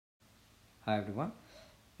Hi everyone.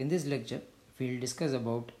 In this lecture, we will discuss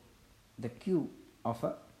about the Q of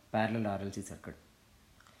a parallel RLC circuit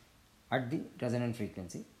at the resonant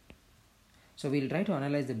frequency. So we will try to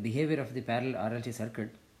analyze the behavior of the parallel RLC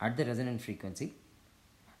circuit at the resonant frequency,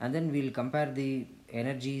 and then we will compare the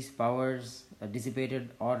energies, powers dissipated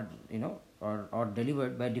or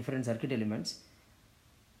delivered by different circuit elements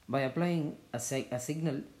by applying a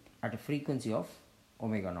signal at a frequency of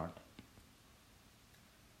omega naught.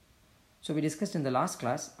 So we discussed in the last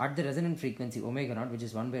class, at the resonant frequency omega naught, which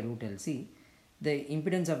is 1 by root LC, the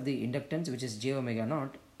impedance of the inductance, which is j omega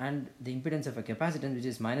naught, and the impedance of a capacitance, which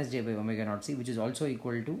is minus j by omega naught C, which is also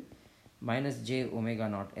equal to minus j omega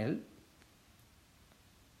naught L.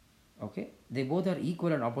 Okay, they both are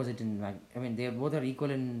equal and opposite in both are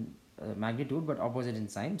equal in magnitude but opposite in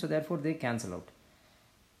sign, so therefore they cancel out.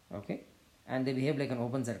 Okay, and they behave like an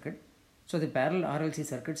open circuit. So the parallel RLC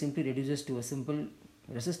circuit simply reduces to a simple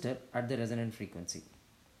resistor at the resonant frequency.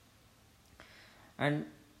 And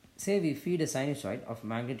say we feed a sinusoid of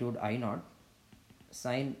magnitude I naught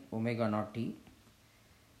sine omega naught t,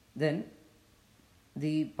 then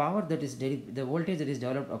the power that is the voltage that is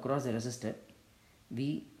developed across the resistor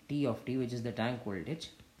V t of t, which is the tank voltage,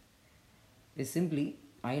 is simply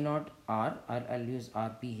I naught R, I'll use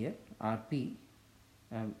Rp here, Rp,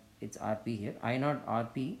 it's Rp here, I naught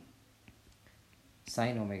Rp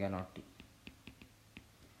sine omega naught t.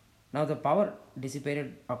 Now the power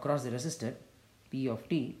dissipated across the resistor P of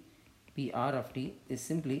t, Pr of t, is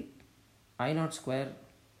simply I naught square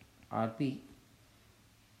Rp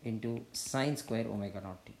into sine square omega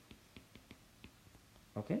naught t.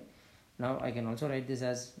 Okay. Now I can also write this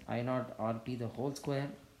as I naught Rp the whole square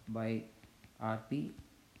by Rp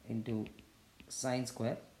into sine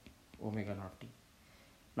square omega naught t.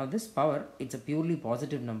 Now this power, it's a purely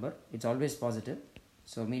positive number, it's always positive.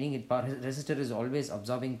 So meaning resistor is always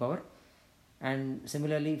absorbing power. And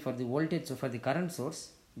similarly for the voltage, so for the current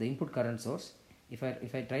source, the input current source, if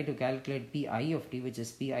I try to calculate Pi of t, which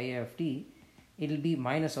is Pi of t, it will be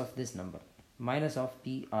minus of this number, minus of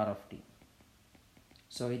Pr of t.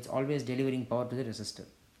 So it's always delivering power to the resistor.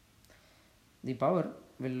 The power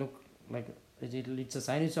will look like, it's a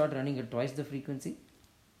sinusoid running at twice the frequency.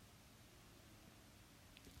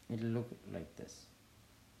 It will look like this.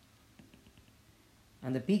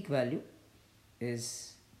 And the peak value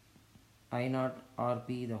is I naught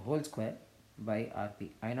Rp the whole square by Rp.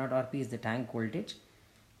 I naught Rp is the tank voltage.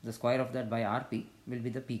 The square of that by Rp will be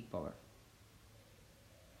the peak power.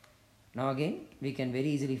 Now again, we can very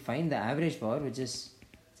easily find the average power, which is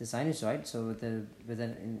the sinusoid. So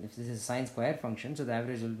if this is a sine square function, so the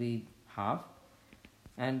average will be half,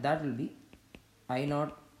 and that will be I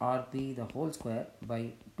naught Rp the whole square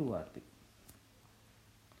by 2Rp.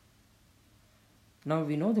 Now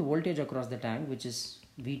we know the voltage across the tank, which is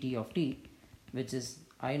Vt of t, which is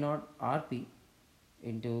I naught Rp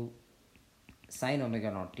into sine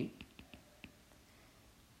omega naught t.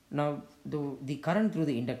 Now the current through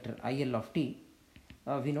the inductor IL of t,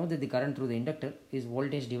 we know that the current through the inductor is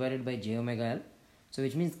voltage divided by j omega L. So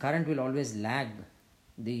which means current will always lag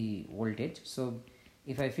the voltage. So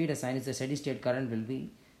if I feed a sine, the steady state current will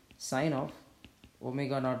be sine of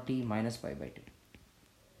omega naught t minus pi by 2.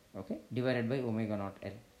 Okay, divided by omega naught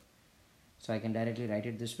L. So I can directly write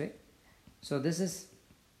it this way. So this is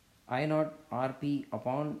I naught Rp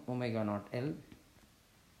upon omega naught L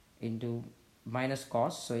into minus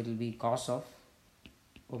cos, so it will be cos of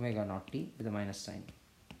omega naught t with a minus sign.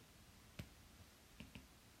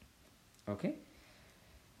 Okay.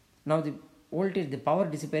 Now the voltage, the power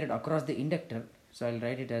dissipated across the inductor, so I will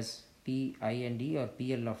write it as Pind or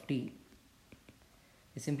PL of t,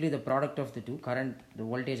 is simply the product of the two, current, the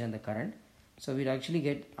voltage and the current. So we'll actually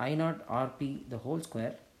get I naught Rp the whole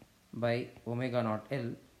square by omega naught L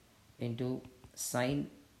into sine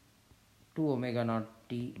 2 omega naught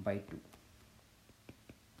t by 2.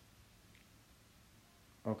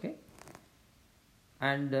 Okay.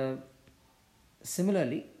 And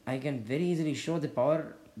similarly, I can very easily show the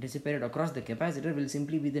power dissipated across the capacitor will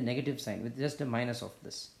simply be the negative sign with just a minus of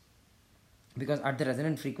this. Because at the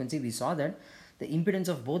resonant frequency, we saw that the impedance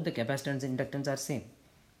of both the capacitance and inductance are same.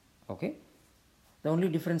 Okay. The only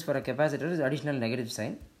difference for a capacitor is additional negative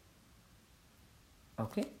sign.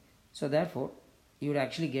 Okay. So therefore, you would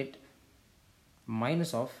actually get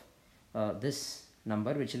minus of this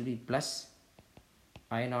number, which will be plus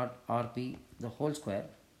I naught Rp the whole square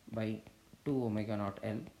by 2 omega naught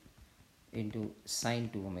L into sine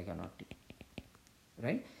 2 omega naught t.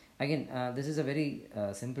 Right. Again, this is a very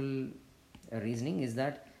simple reasoning.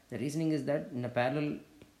 The reasoning is that in a parallel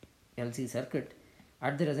LC circuit,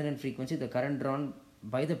 at the resonant frequency, the current drawn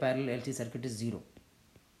by the parallel LC circuit is 0.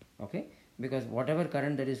 Okay, because whatever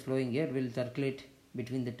current that is flowing here will circulate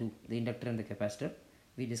between the two, the inductor and the capacitor.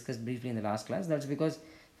 We discussed briefly in the last class. That's because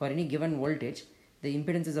for any given voltage, the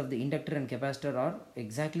impedances of the inductor and capacitor are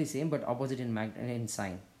exactly same but opposite in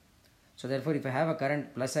sign. So therefore, if I have a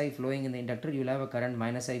current plus I flowing in the inductor, you will have a current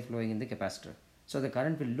minus I flowing in the capacitor. So the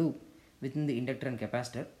current will loop within the inductor and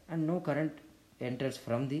capacitor, and no current enters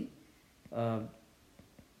from the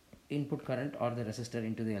input current or the resistor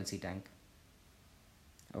into the LC tank.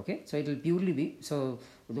 Okay, so it will purely be, so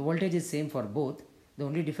the voltage is same for both. The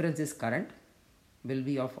only difference is current will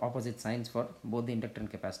be of opposite signs for both the inductor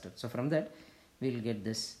and capacitor. So from that we will get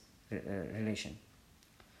this relation.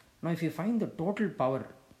 Now if you find the total power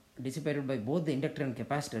dissipated by both the inductor and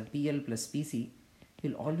capacitor, PL plus PC,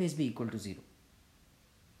 will always be equal to 0.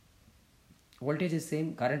 Voltage is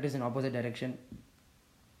same, current is in opposite direction,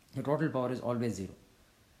 the total power is always 0.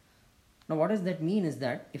 Now what does that mean is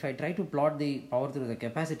that if I try to plot the power through the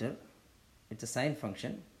capacitor, it's a sine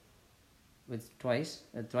function with twice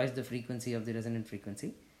the frequency of the resonant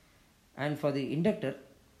frequency, and for the inductor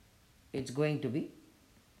it's going to be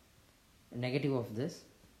negative of this.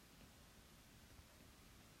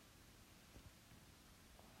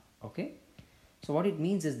 Okay, so what it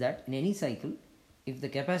means is that in any cycle, if the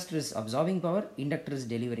capacitor is absorbing power, inductor is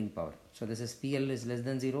delivering power. So this is PL is less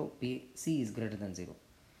than 0, PC is greater than 0.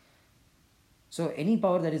 So any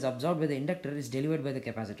power that is absorbed by the inductor is delivered by the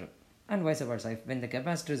capacitor, and vice versa. When the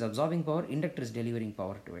capacitor is absorbing power, inductor is delivering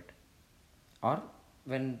power to it, or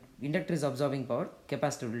when inductor is absorbing power,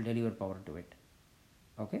 capacitor will deliver power to it.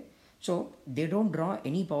 Okay, so they don't draw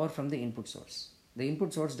any power from the input source. The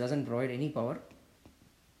input source doesn't provide any power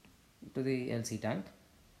to the LC tank.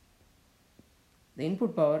 The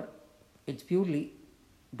input power, it's purely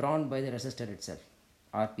drawn by the resistor itself,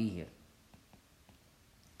 RP here.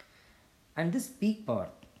 And this peak power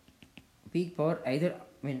either,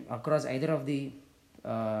 across either of the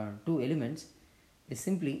two elements is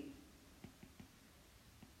simply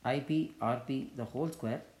IP RP the whole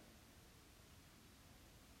square,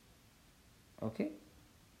 okay,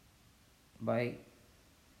 by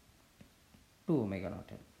 2 omega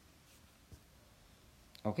naught L.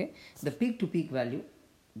 Okay, the peak to peak value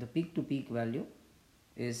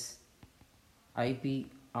is IP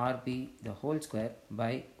RP the whole square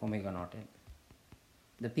by omega naught L.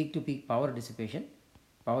 The peak to peak power dissipated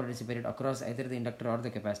across either the inductor or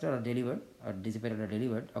the capacitor, or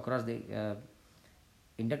delivered across the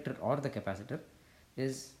inductor or the capacitor,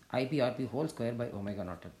 is IP RP whole square by omega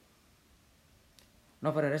naught L.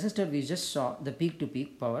 Now for a resistor, we just saw the peak to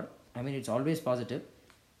peak power. It's always positive.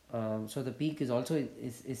 So the peak is also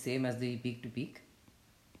is same as the peak to peak,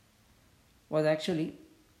 was actually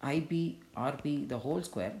IP RP the whole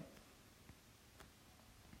square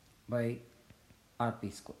by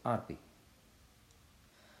RP.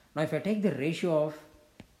 Now if I take the ratio of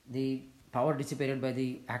the power dissipated by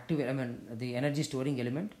the the energy storing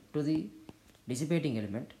element to the dissipating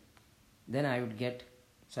element, then I would get,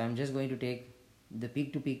 so I am just going to take the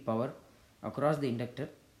peak to peak power across the inductor,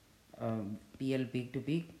 PL peak to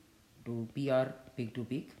peak to PR peak to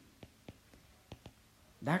peak,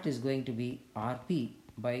 that is going to be RP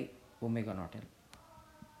by omega naught L.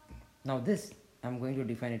 Now this I am going to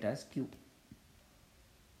define it as Q.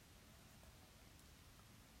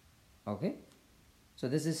 Okay, so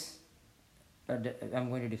this is I am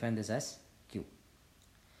going to define this as Q.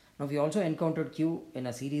 Now we also encountered Q in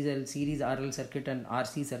a series RL circuit and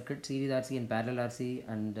RC circuit, series RC and parallel RC,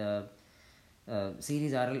 and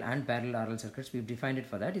series RL and parallel RL circuits. We've defined it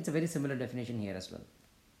for that. It's a very similar definition here as well.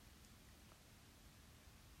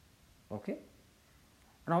 Okay,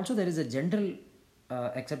 and also there is a general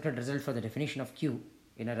accepted result for the definition of Q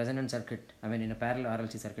in a resonant circuit, in a parallel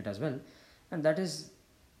RLC circuit as well, and that is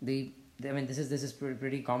this is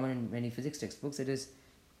pretty common in many physics textbooks. It is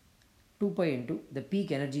 2 pi into the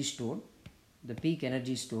peak energy stored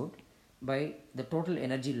by the total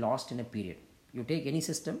energy lost in a period. You take any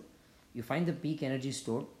system, you find the peak energy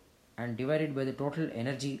stored and divide it by the total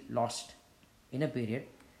energy lost in a period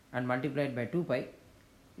and multiply it by 2 pi,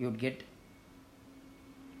 you would get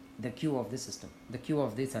the Q of the system, the Q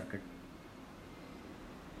of the circuit.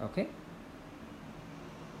 Okay,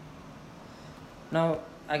 now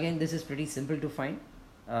again this is pretty simple to find.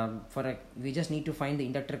 We just need to find the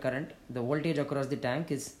inductor current. The voltage across the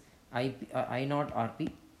tank is I naught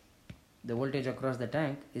RP. The voltage across the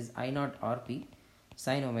tank is I naught RP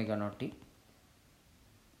sine omega naught t.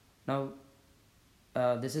 Now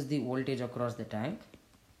this is the voltage across the tank,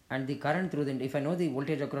 and the current through the, if I know the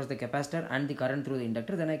voltage across the capacitor and the current through the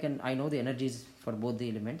inductor, then I know the energies for both the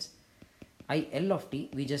elements. IL of t,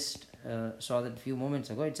 we just saw that few moments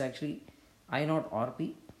ago, it's actually I naught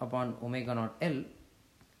RP upon omega naught L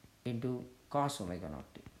into cos omega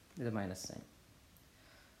naught t with a minus sign.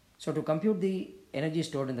 So to compute the energy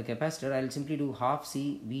stored in the capacitor, I will simply do half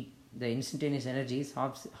C V. The instantaneous energy is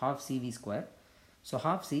half C V square. So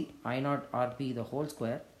half C I naught RP the whole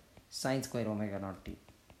square sine square omega naught t.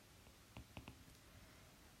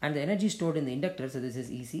 And the energy stored in the inductor, so this is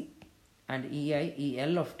EC, and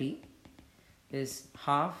EL of t is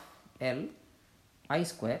half L I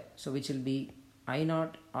square, so which will be I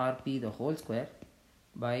naught RP the whole square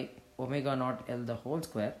by omega naught L the whole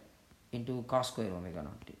square into cos square omega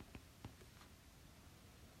naught t.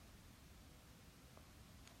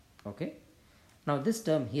 Okay. Now this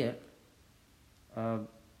term here,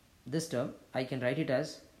 this term I can write it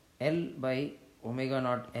as L by omega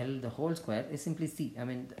naught L the whole square is simply C. I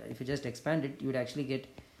mean, if you just expand it, you would actually get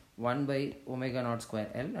 1 by omega naught square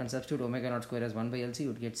L, and substitute omega naught square as 1 by LC, you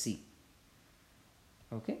would get C.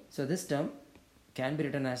 Okay. So this term can be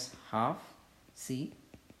written as half C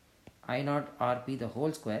I naught RP the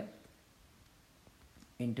whole square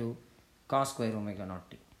into cos square omega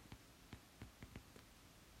naught t.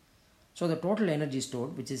 So the total energy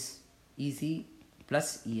stored, which is EC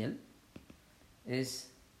plus EL, is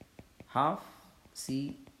half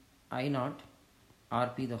C I naught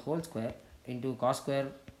RP the whole square into cos square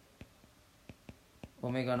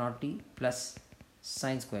omega naught t plus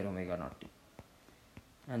sine square omega naught t,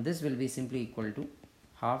 and this will be simply equal to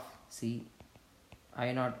half C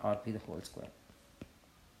I naught RP the whole square.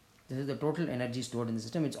 This is the total energy stored in the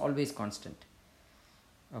system. It's always constant.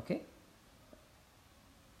 Okay,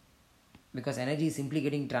 because energy is simply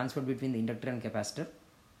getting transferred between the inductor and capacitor.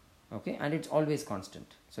 Okay, and it's always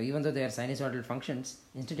constant. So even though they are sinusoidal functions,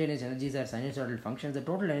 instantaneous energies are sinusoidal functions, the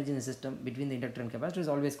total energy in the system between the inductor and capacitor is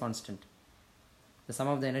always constant. The sum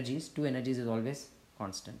of the energies, two energies, is always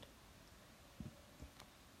constant.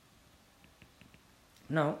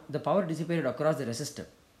 Now the power dissipated across the resistor,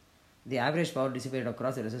 the average power dissipated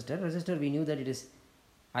across the resistor, we knew that it is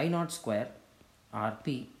I naught square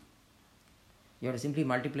RP. You have to simply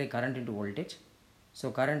multiply current into voltage.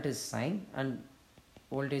 So current is sine and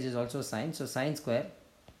voltage is also sine, so sine square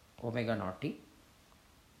omega naught t,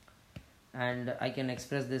 and I can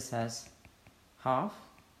express this as half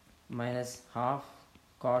minus half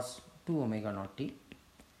cos 2 omega naught t.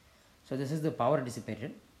 So this is the power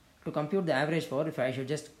dissipated. To compute the average power, if I should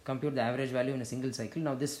just compute the average value in a single cycle,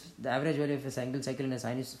 now the average value of a single cycle in a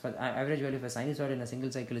average value of a sinusoid in a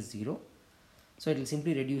single cycle is 0, so it will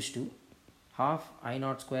simply reduce to half I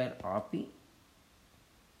naught square RP.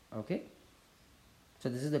 Okay, so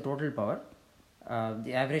this is the total power,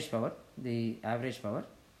 the average power in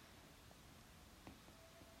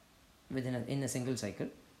a single cycle.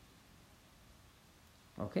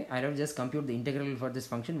 Okay, I will just compute the integral for this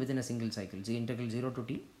function within a single cycle, the integral 0 to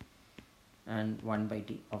t and 1 by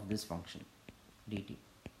t of this function dt,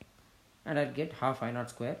 and I'll get half I naught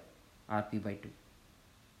square RP by 2.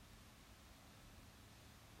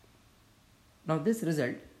 Now this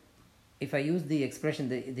result, if I use the expression,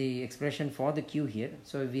 the expression for the Q here,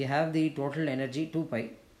 so we have the total energy 2 pi,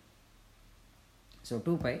 so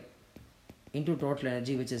 2 pi into total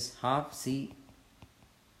energy, which is half C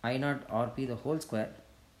I naught RP the whole square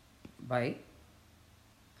by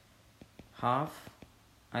half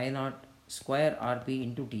I naught square RP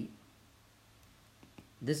into T.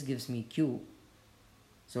 This gives me Q.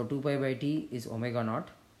 So 2 pi by T is omega naught.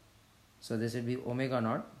 So this would be omega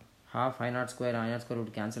naught. Half I naught square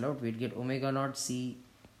would cancel out. We'd get omega naught C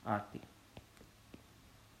RP.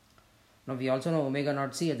 Now we also know omega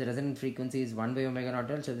naught C at the resonant frequency is 1 by omega naught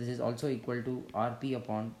L. So this is also equal to RP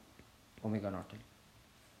upon omega naught L.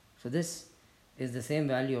 So this is the same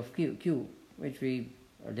value of Q which we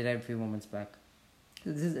derived a few moments back.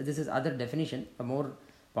 So this is other definition, a more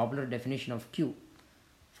popular definition of Q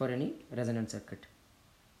for any resonant circuit.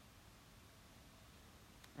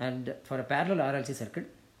 And for a parallel RLC circuit,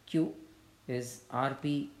 Q is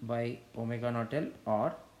RP by omega naught L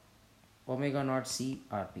or omega naught C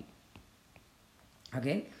RP.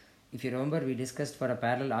 Again, if you remember, we discussed for a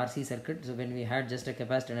parallel RC circuit, so when we had just a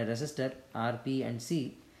capacitor and a resistor, RP and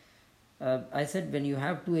C, I said when you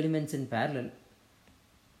have two elements in parallel,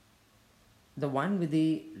 the one with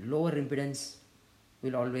the lower impedance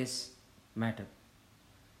will always matter.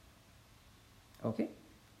 Okay,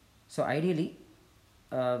 so ideally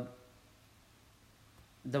the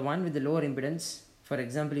one with the lower impedance, for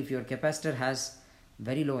example, if your capacitor has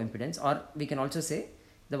very low impedance, or we can also say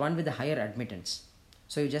the one with the higher admittance.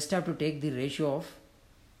 So you just have to take the ratio of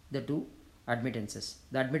the two admittances.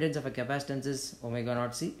 The admittance of a capacitance is omega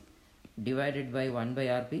naught C divided by 1 by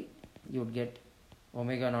RP. You would get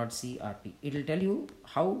omega naught C Rp. It will tell you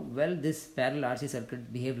how well this parallel RC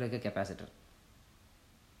circuit behaves like a capacitor.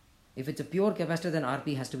 If it's a pure capacitor, then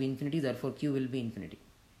Rp has to be infinity, therefore Q will be infinity.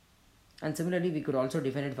 And similarly, we could also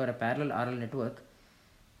define it for a parallel RL network.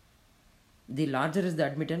 The larger is the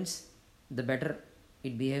admittance, the better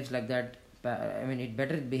it behaves like that.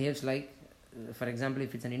 It behaves like, for example,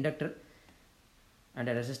 if it's an inductor and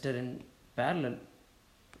a resistor in parallel,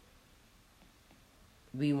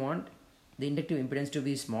 we want the inductive impedance to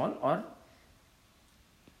be small, or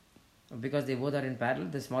because they both are in parallel,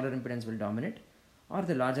 the smaller impedance will dominate, or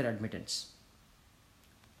the larger admittance.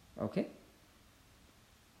 Okay.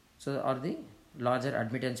 So, or the larger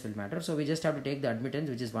admittance will matter. So, we just have to take the admittance,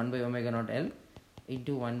 which is 1 by omega naught L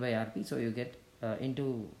into 1 by Rp. So, you get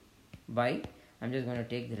into by, I'm just going to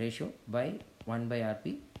take the ratio by 1 by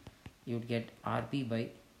Rp, you would get Rp by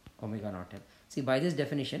omega naught L. See, by this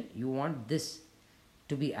definition, you want this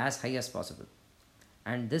to be as high as possible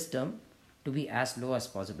and this term to be as low as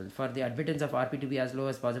possible. For the admittance of Rp to be as low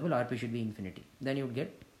as possible, Rp should be infinity. Then you would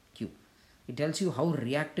get Q. It tells you how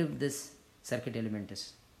reactive this circuit element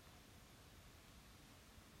is.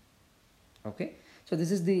 Okay, so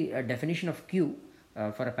this is the definition of Q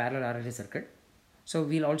for a parallel RLC circuit. So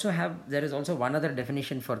we'll also have, there is also one other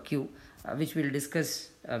definition for Q which we'll discuss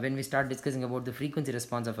when we start discussing about the frequency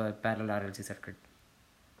response of a parallel RLC circuit.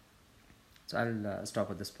 So I'll stop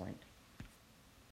at this point.